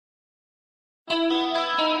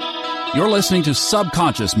You're listening to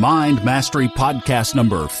Subconscious Mind Mastery Podcast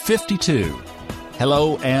number 52.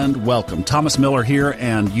 Hello and welcome. Thomas Miller here,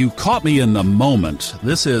 and you caught me in the moment.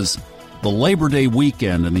 This is the Labor Day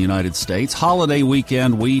weekend in the United States. Holiday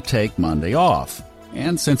weekend, we take Monday off.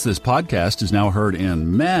 And since this podcast is now heard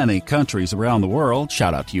in many countries around the world,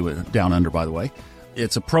 shout out to you down under, by the way,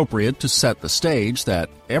 it's appropriate to set the stage that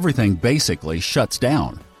everything basically shuts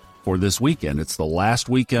down for this weekend. It's the last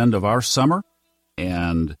weekend of our summer,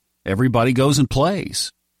 and everybody goes and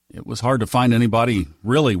plays. It was hard to find anybody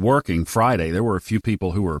really working Friday. There were a few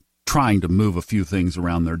people who were trying to move a few things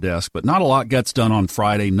around their desk, but not a lot gets done on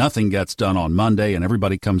Friday. Nothing gets done on Monday, and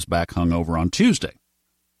everybody comes back hungover on Tuesday.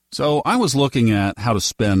 So I was looking at how to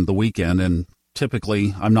spend the weekend, and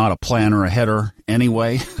typically I'm not a planner, a header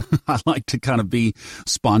anyway. I like to kind of be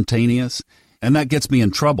spontaneous, and that gets me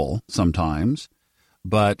in trouble sometimes,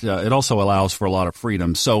 but it also allows for a lot of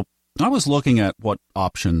freedom. So I was looking at what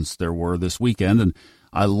options there were this weekend, and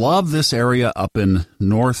I love this area up in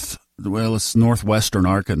northwestern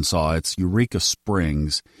Arkansas. It's Eureka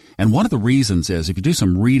Springs, and one of the reasons is, if you do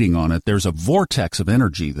some reading on it, there's a vortex of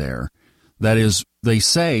energy there that is, they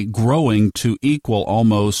say, growing to equal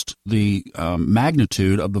almost the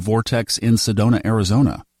magnitude of the vortex in Sedona,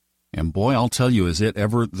 Arizona. And boy, I'll tell you, is it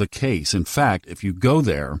ever the case. In fact, if you go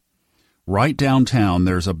there, right downtown,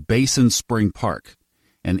 there's a Basin Spring Park.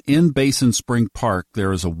 And in Basin Spring Park,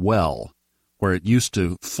 there is a well where it used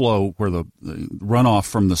to flow, where the runoff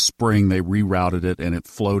from the spring, they rerouted it, and it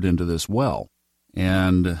flowed into this well.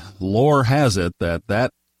 And lore has it that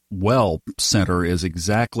that well center is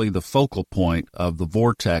exactly the focal point of the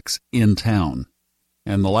vortex in town.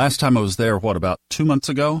 And the last time I was there, about 2 months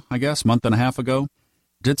ago, I guess, month and a half ago,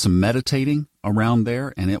 did some meditating around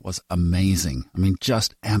there, and it was amazing. I mean,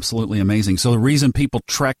 just absolutely amazing. So the reason people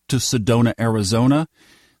trek to Sedona, Arizona,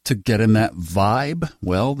 to get in that vibe,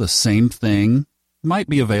 well, the same thing might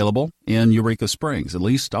be available in Eureka Springs. At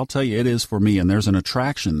least I'll tell you it is for me, and there's an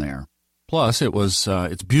attraction there. Plus,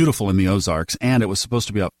 it's beautiful in the Ozarks, and it was supposed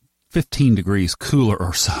to be up 15 degrees cooler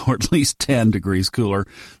or so, or at least 10 degrees cooler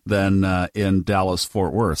than in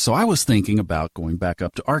Dallas-Fort Worth. So I was thinking about going back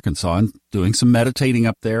up to Arkansas and doing some meditating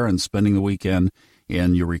up there and spending the weekend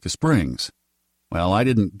in Eureka Springs. Well, I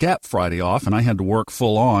didn't get Friday off, and I had to work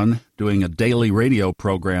full on doing a daily radio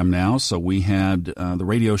program now, so we had the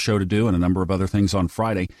radio show to do and a number of other things on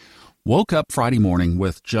Friday. Woke up Friday morning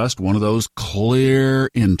with just one of those clear,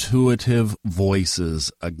 intuitive voices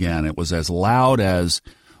again. It was as loud as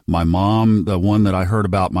my mom, the one that I heard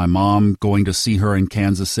about my mom going to see her in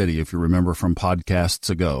Kansas City, if you remember from podcasts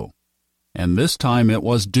ago. And this time it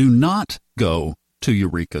was, do not go to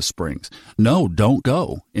Eureka Springs. No, don't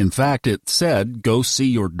go. In fact, it said, go see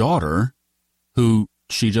your daughter, who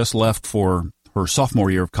she just left for her sophomore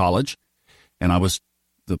year of college. And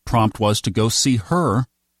the prompt was to go see her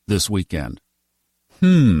this weekend.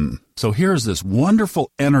 So here's this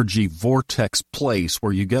wonderful energy vortex place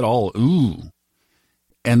where you get all, ooh.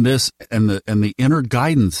 And the inner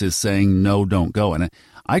guidance is saying, no, don't go. And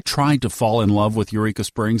I tried to fall in love with Eureka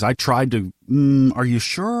Springs. I tried to, are you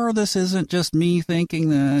sure this isn't just me thinking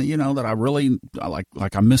that I really,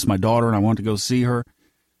 like I miss my daughter and I want to go see her?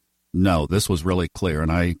 No, this was really clear.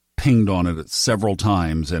 And I pinged on it several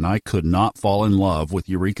times, and I could not fall in love with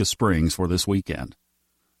Eureka Springs for this weekend.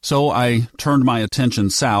 So I turned my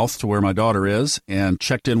attention south to where my daughter is and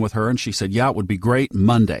checked in with her, and she said, yeah, it would be great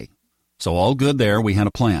Monday. So all good there. We had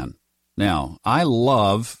a plan. Now, I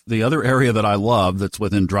love, the other area that I love that's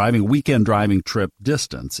within weekend driving trip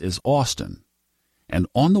distance is Austin. And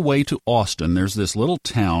on the way to Austin, there's this little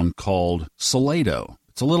town called Salado.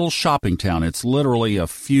 It's a little shopping town. It's literally a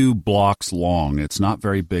few blocks long. It's not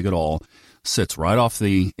very big at all. Sits right off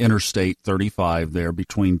the Interstate 35 there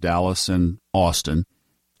between Dallas and Austin.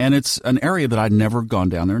 And it's an area that I'd never gone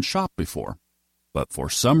down there and shopped before. But for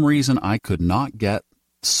some reason, I could not get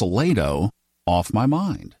Salado off my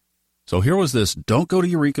mind. So here was this, don't go to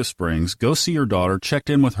Eureka Springs, go see your daughter,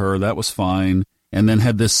 checked in with her, that was fine, and then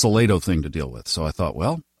had this Salado thing to deal with. So I thought,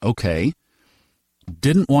 well, okay.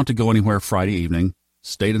 Didn't want to go anywhere Friday evening,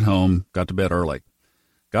 stayed at home, got to bed early.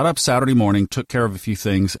 Got up Saturday morning, took care of a few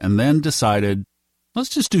things, and then decided, let's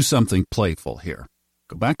just do something playful here.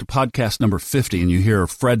 Go back to podcast number 50, and you hear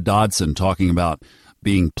Fred Dodson talking about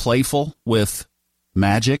being playful with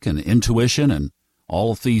magic and intuition and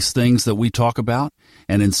all of these things that we talk about.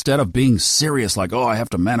 And instead of being serious, like, I have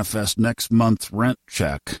to manifest next month's rent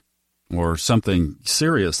check, or something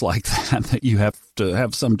serious like that you have to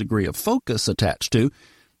have some degree of focus attached to,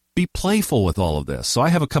 be playful with all of this. So I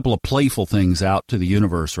have a couple of playful things out to the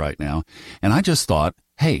universe right now. And I just thought,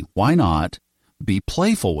 hey, why not be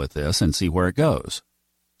playful with this and see where it goes?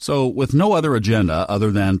 So with no other agenda other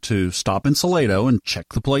than to stop in Salado and check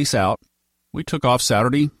the place out, we took off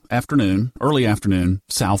Saturday afternoon, early afternoon,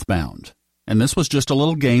 southbound. And this was just a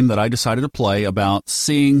little game that I decided to play about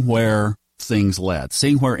seeing where things led,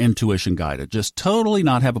 seeing where intuition guided. Just totally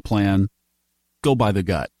not have a plan, go by the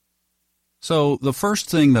gut. So the first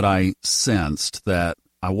thing that I sensed that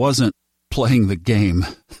I wasn't playing the game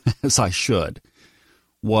as I should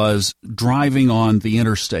was driving on the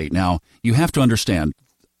interstate. Now, you have to understand,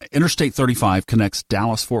 Interstate 35 connects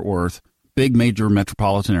Dallas-Fort Worth, big major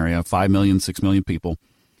metropolitan area, 5 million, 6 million people.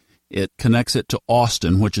 It connects it to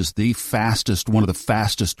Austin, which is one of the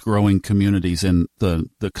fastest growing communities in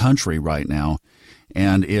the country right now,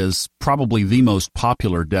 and is probably the most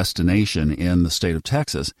popular destination in the state of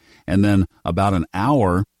Texas. And then about an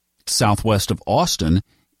hour southwest of Austin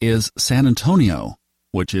is San Antonio,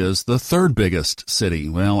 which is the third biggest city.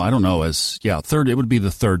 Well, I don't know, it would be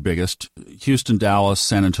the third biggest. Houston, Dallas,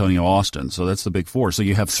 San Antonio, Austin. So that's the big four. So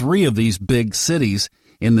you have three of these big cities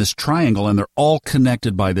in this triangle, and they're all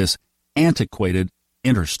connected by this antiquated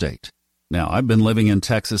interstate. Now, I've been living in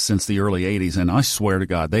Texas since the early 80s, and I swear to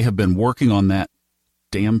God, they have been working on that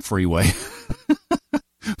damn freeway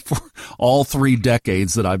for all 3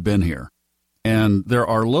 decades that I've been here. And there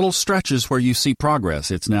are little stretches where you see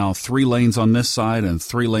progress. It's now 3 lanes on this side and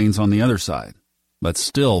 3 lanes on the other side. But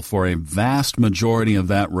still, for a vast majority of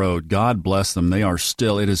that road, God bless them,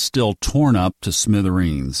 it is still torn up to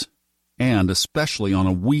smithereens. And especially on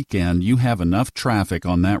a weekend, you have enough traffic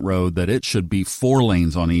on that road that it should be 4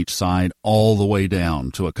 lanes on each side all the way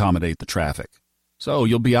down to accommodate the traffic. So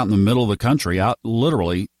you'll be out in the middle of the country, out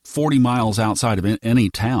literally 40 miles outside of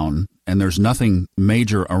any town, and there's nothing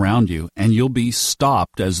major around you, and you'll be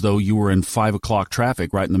stopped as though you were in 5 o'clock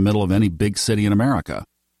traffic right in the middle of any big city in America.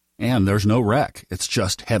 And there's no wreck. It's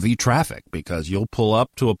just heavy traffic because you'll pull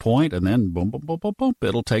up to a point and then boom, boom, boom, boom, boom,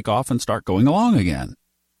 it'll take off and start going along again.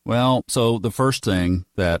 Well, so the first thing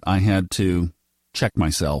that I had to check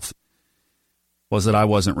myself was that I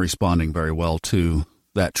wasn't responding very well to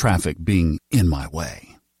that traffic being in my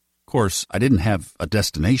way. Of course, I didn't have a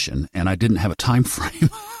destination and I didn't have a time frame.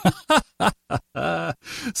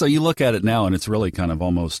 So you look at it now and it's really kind of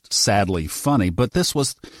almost sadly funny. But this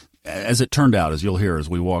was, as it turned out, as you'll hear as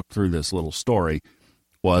we walk through this little story,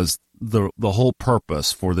 was the whole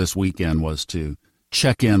purpose for this weekend was to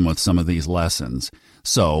check in with some of these lessons.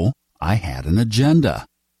 So I had an agenda.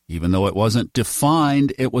 Even though it wasn't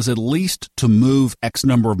defined, it was at least to move X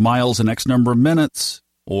number of miles in X number of minutes.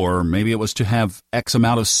 Or maybe it was to have X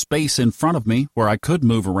amount of space in front of me where I could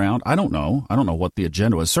move around. I don't know. I don't know what the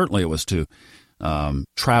agenda was. Certainly it was to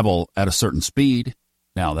travel at a certain speed.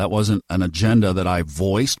 Now, that wasn't an agenda that I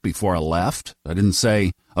voiced before I left. I didn't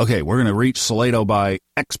say, okay, we're going to reach Salado by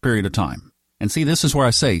X period of time. And see, this is where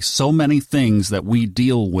I say so many things that we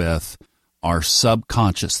deal with are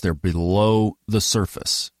subconscious. They're below the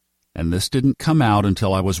surface. And this didn't come out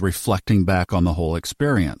until I was reflecting back on the whole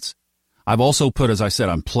experience. I've also put, as I said,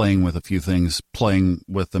 I'm playing with a few things, playing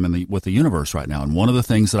with them with the universe right now. And one of the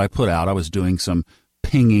things that I put out, I was doing some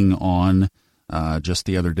pinging on just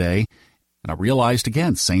the other day. And I realized,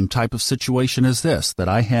 again, same type of situation as this, that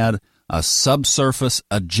I had a subsurface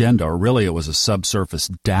agenda, or really it was a subsurface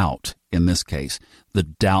doubt in this case, the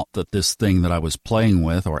doubt that this thing that I was playing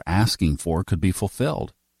with or asking for could be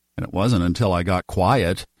fulfilled. And it wasn't until I got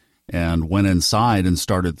quiet and went inside and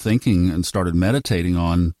started thinking and started meditating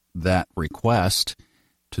on that request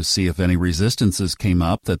to see if any resistances came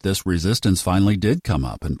up that this resistance finally did come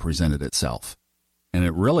up and presented itself. And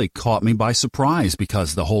it really caught me by surprise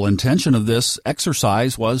because the whole intention of this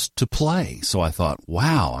exercise was to play. So I thought,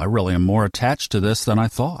 wow, I really am more attached to this than I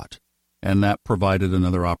thought. And that provided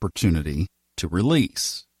another opportunity to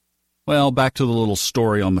release. Well, back to the little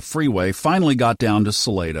story on the freeway. Finally got down to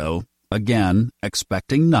Salado, again,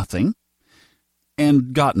 expecting nothing,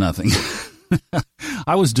 and got nothing.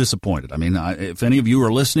 I was disappointed. I mean, if any of you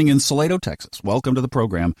are listening in Salado, Texas, welcome to the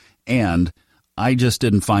program. And I just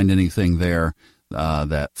didn't find anything there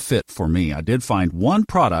that fit for me. I did find one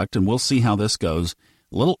product, and we'll see how this goes.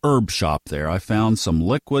 A little herb shop there. I found some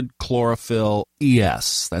liquid chlorophyll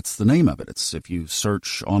ES. That's the name of it. It's, if you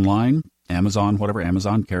search online, Amazon, whatever,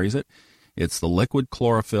 Amazon carries it. It's the liquid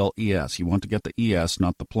chlorophyll ES. You want to get the ES,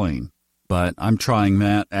 not the plain. But I'm trying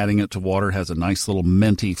that. Adding it to water has a nice little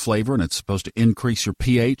minty flavor, and it's supposed to increase your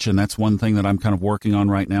pH, and that's one thing that I'm kind of working on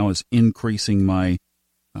right now is increasing my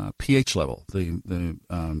pH level, the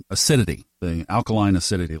acidity, the alkaline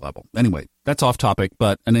acidity level. Anyway, that's off topic,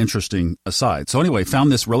 but an interesting aside. So anyway, found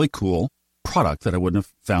this really cool product that I wouldn't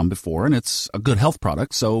have found before, and it's a good health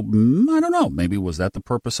product. So I don't know, maybe was that the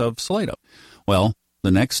purpose of Salado? Well,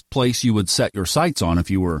 the next place you would set your sights on if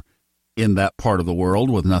you were in that part of the world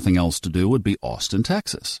with nothing else to do would be Austin,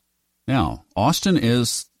 Texas. Now, Austin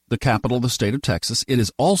is the capital of the state of Texas. It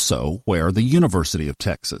is also where the University of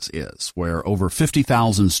Texas is, where over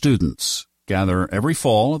 50,000 students gather every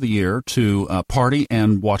fall of the year to party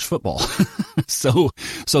and watch football. So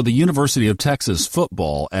the University of Texas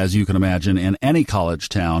football, as you can imagine, in any college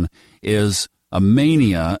town is a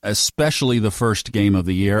mania, especially the first game of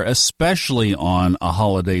the year, especially on a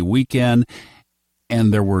holiday weekend.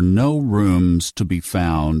 And there were no rooms to be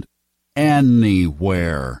found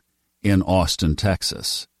anywhere in Austin,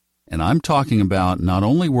 Texas. And I'm talking about not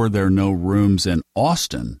only were there no rooms in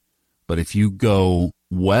Austin, but if you go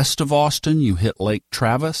west of Austin, you hit Lake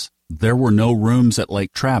Travis, there were no rooms at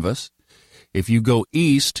Lake Travis. If you go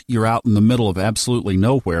east, you're out in the middle of absolutely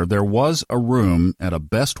nowhere. There was a room at a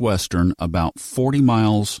Best Western about 40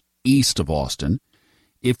 miles east of Austin.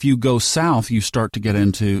 If you go south, you start to get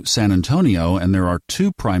into San Antonio, and there are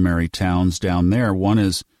two primary towns down there. One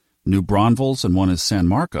is New Braunfels and one is San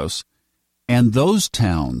Marcos. And those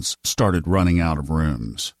towns started running out of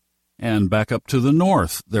rooms. And back up to the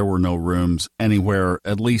north, there were no rooms anywhere,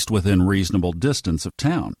 at least within reasonable distance of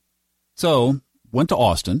town. So, went to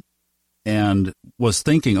Austin and was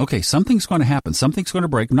thinking, okay, something's going to happen. Something's going to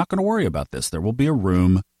break. I'm not going to worry about this. There will be a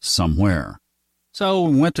room somewhere. So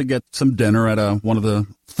we went to get some dinner at one of the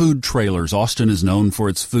food trailers. Austin is known for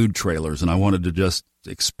its food trailers, and I wanted to just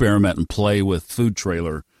experiment and play with food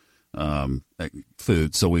trailer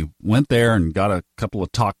food. So we went there and got a couple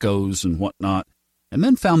of tacos and whatnot, and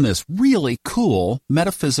then found this really cool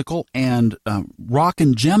metaphysical and rock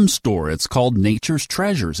and gem store. It's called Nature's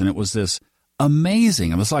Treasures, and it was this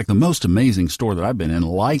amazing. It was like the most amazing store that I've been in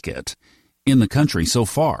like it in the country so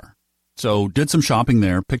far. So did some shopping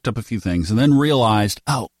there, picked up a few things, and then realized,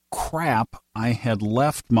 oh, crap, I had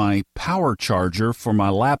left my power charger for my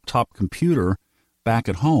laptop computer back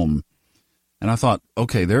at home. And I thought,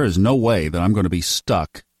 okay, there is no way that I'm going to be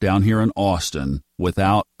stuck down here in Austin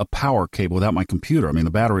without a power cable, without my computer. I mean,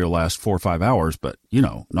 the battery will last 4 or 5 hours, but,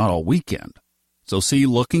 not all weekend. So see,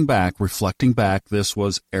 looking back, reflecting back, this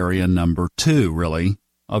was area number 2, really,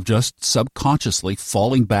 of just subconsciously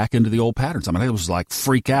falling back into the old patterns. I mean, it was like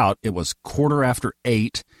freak out. It was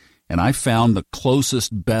 8:15, and I found the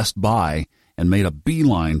closest Best Buy and made a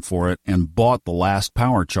beeline for it and bought the last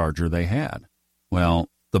power charger they had. Well,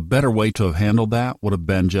 the better way to have handled that would have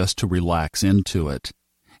been just to relax into it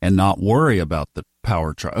and not worry about the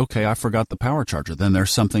power charger. Okay, I forgot the power charger. Then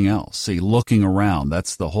there's something else. See, looking around.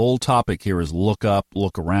 That's the whole topic here is look up,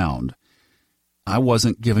 look around. I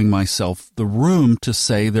wasn't giving myself the room to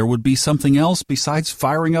say there would be something else besides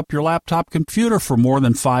firing up your laptop computer for more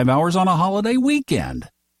than 5 hours on a holiday weekend.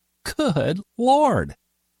 Good Lord.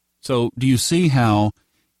 So do you see how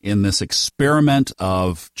in this experiment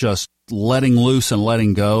of just letting loose and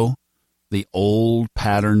letting go, the old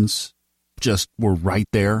patterns just were right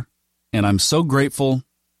there? And I'm so grateful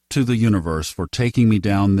to the universe for taking me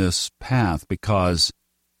down this path, because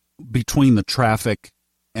between the traffic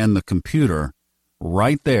and the computer,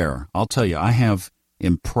 right there, I'll tell you, I have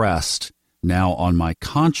impressed now on my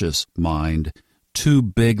conscious mind 2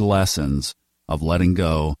 big lessons of letting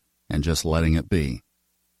go and just letting it be.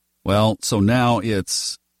 Well, so now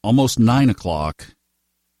it's almost 9 o'clock.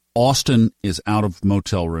 Austin is out of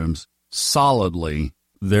motel rooms. Solidly,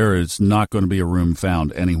 there is not going to be a room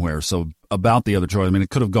found anywhere. So about the other choice, I mean, it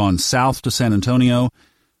could have gone south to San Antonio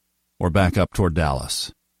or back up toward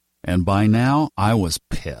Dallas. And by now, I was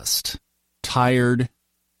pissed, tired,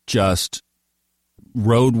 just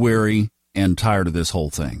road weary, and tired of this whole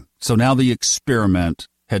thing. So now the experiment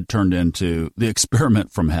had turned into the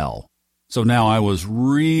experiment from hell. So now I was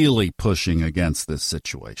really pushing against this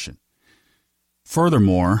situation.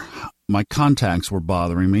 Furthermore, my contacts were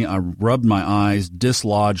bothering me. I rubbed my eyes,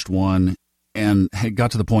 dislodged one, and it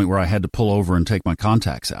got to the point where I had to pull over and take my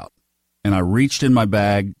contacts out. And I reached in my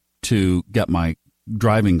bag to get my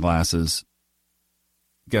driving glasses.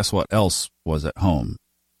 Guess what else was at home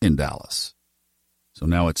in Dallas? So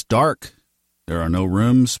now it's dark. There are no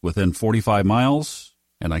rooms within 45 miles,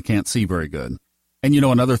 and I can't see very good. And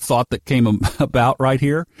another thought that came about right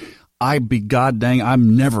here,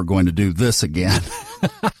 I'm never going to do this again.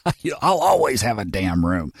 I'll always have a damn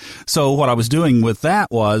room. So what I was doing with that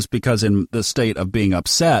was, because in the state of being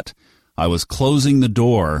upset, I was closing the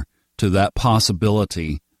door to that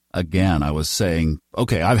possibility again. I was saying,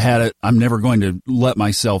 okay, I've had it. I'm never going to let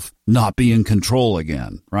myself not be in control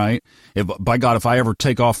again, right? By God, if I ever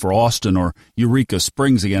take off for Austin or Eureka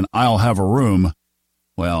Springs again, I'll have a room.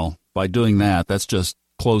 Well, by doing that, that's just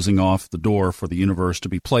closing off the door for the universe to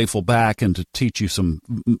be playful back and to teach you some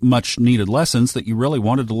much-needed lessons that you really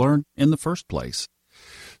wanted to learn in the first place.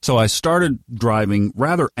 So I started driving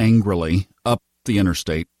rather angrily up the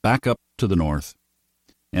interstate, back up to the north,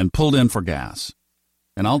 and pulled in for gas.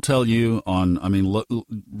 And I'll tell you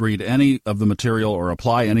read any of the material or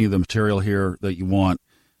apply any of the material here that you want.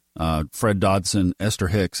 Fred Dodson, Esther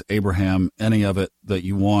Hicks, Abraham, any of it that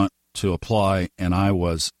you want to apply, and I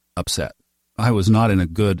was upset. I was not in a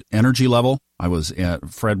good energy level. I was at,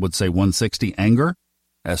 Fred would say 160 anger.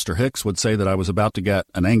 Esther Hicks would say that I was about to get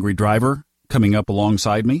an angry driver coming up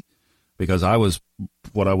alongside me because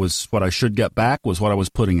what I should get back was what I was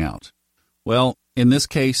putting out. Well, in this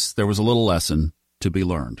case, there was a little lesson to be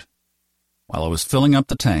learned. While I was filling up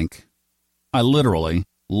the tank, I literally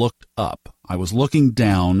looked up. I was looking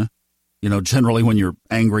down. You know, generally when you're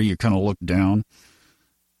angry, you kind of look down.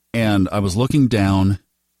 And I was looking down.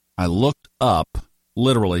 I looked up,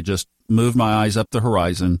 literally just moved my eyes up the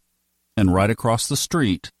horizon, and right across the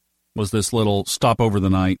street was this little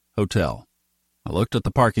stop-over-the-night hotel. I looked at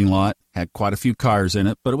the parking lot, had quite a few cars in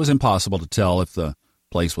it, but it was impossible to tell if the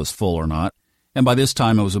place was full or not. And by this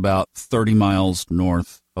time, it was about 30 miles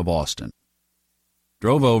north of Austin.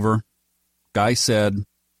 Drove over. Guy said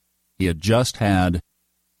he had just had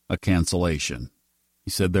a cancellation.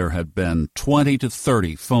 He said there had been 20 to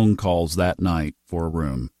 30 phone calls that night for a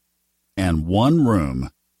room, and one room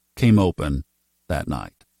came open that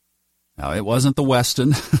night. Now, it wasn't the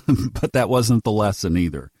Westin, but that wasn't the lesson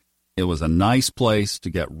either. It was a nice place to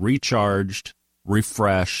get recharged,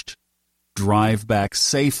 refreshed, drive back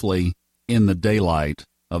safely in the daylight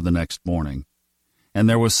of the next morning. And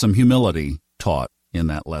there was some humility taught in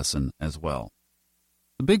that lesson as well.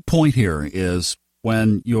 The big point here is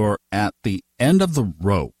when you're at the end of the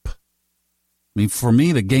rope. I mean, for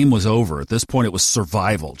me, the game was over. At this point, it was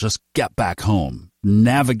survival. Just get back home.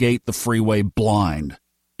 Navigate the freeway blind,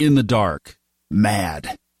 in the dark,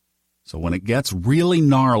 mad. So when it gets really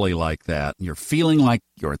gnarly like that, and you're feeling like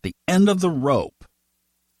you're at the end of the rope,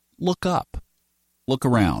 look up. Look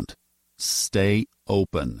around. Stay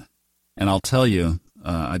open. And I'll tell you,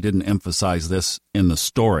 I didn't emphasize this in the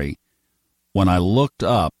story. When I looked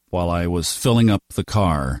up while I was filling up the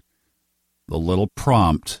car, the little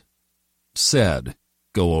prompt said,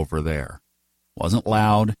 "Go over there." Wasn't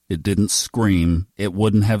loud. It didn't scream. It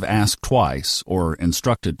wouldn't have asked twice or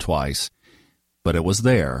instructed twice, but it was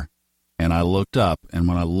there. And I looked up, and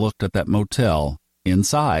when I looked at that motel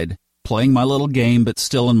inside, playing my little game but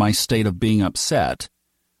still in my state of being upset,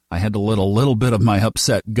 I had to let a little bit of my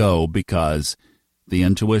upset go because the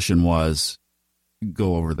intuition was,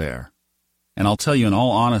 go over there. And I'll tell you, in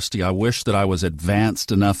all honesty, I wish that I was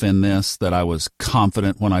advanced enough in this, that I was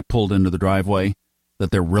confident when I pulled into the driveway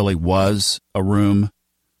that there really was a room.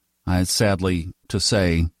 I sadly to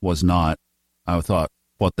say was not. I thought,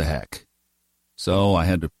 what the heck? So I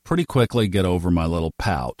had to pretty quickly get over my little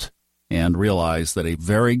pout and realize that a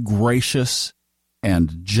very gracious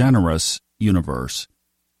and generous universe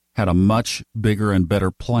had a much bigger and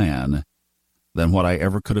better plan than what I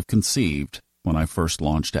ever could have conceived when I first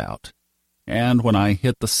launched out. And when I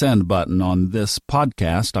hit the send button on this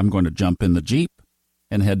podcast, I'm going to jump in the Jeep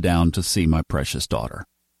and head down to see my precious daughter.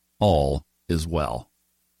 All is well.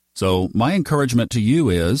 So my encouragement to you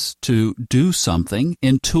is to do something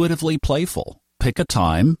intuitively playful. Pick a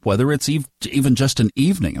time, whether it's even just an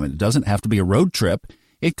evening. I mean, it doesn't have to be a road trip.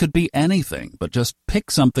 It could be anything, but just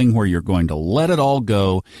pick something where you're going to let it all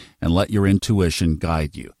go and let your intuition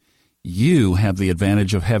guide you. You have the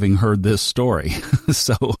advantage of having heard this story.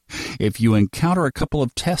 So if you encounter a couple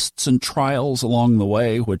of tests and trials along the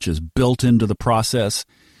way, which is built into the process,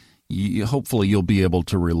 hopefully you'll be able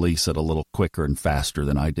to release it a little quicker and faster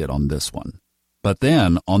than I did on this one. But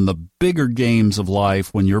then on the bigger games of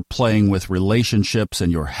life, when you're playing with relationships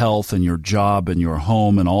and your health and your job and your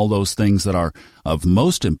home and all those things that are of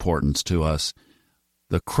most importance to us,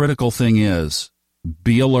 the critical thing is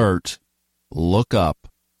be alert, look up,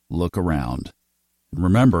 look around.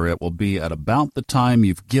 Remember, it will be at about the time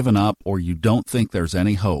you've given up or you don't think there's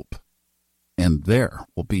any hope. And there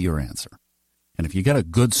will be your answer. And if you get a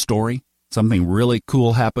good story, something really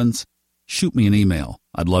cool happens, shoot me an email.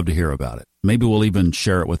 I'd love to hear about it. Maybe we'll even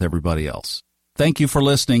share it with everybody else. Thank you for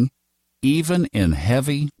listening. Even in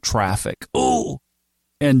heavy traffic. Ooh,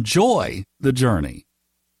 enjoy the journey.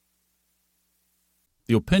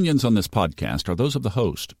 The opinions on this podcast are those of the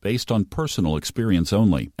host, based on personal experience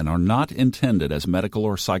only, and are not intended as medical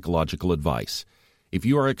or psychological advice. If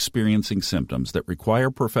you are experiencing symptoms that require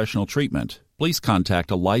professional treatment, please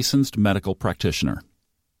contact a licensed medical practitioner.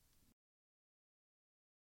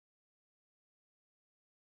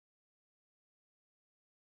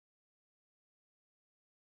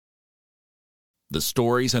 The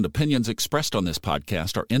stories and opinions expressed on this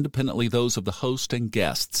podcast are independently those of the host and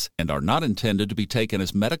guests and are not intended to be taken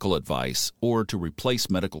as medical advice or to replace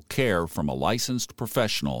medical care from a licensed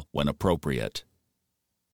professional when appropriate.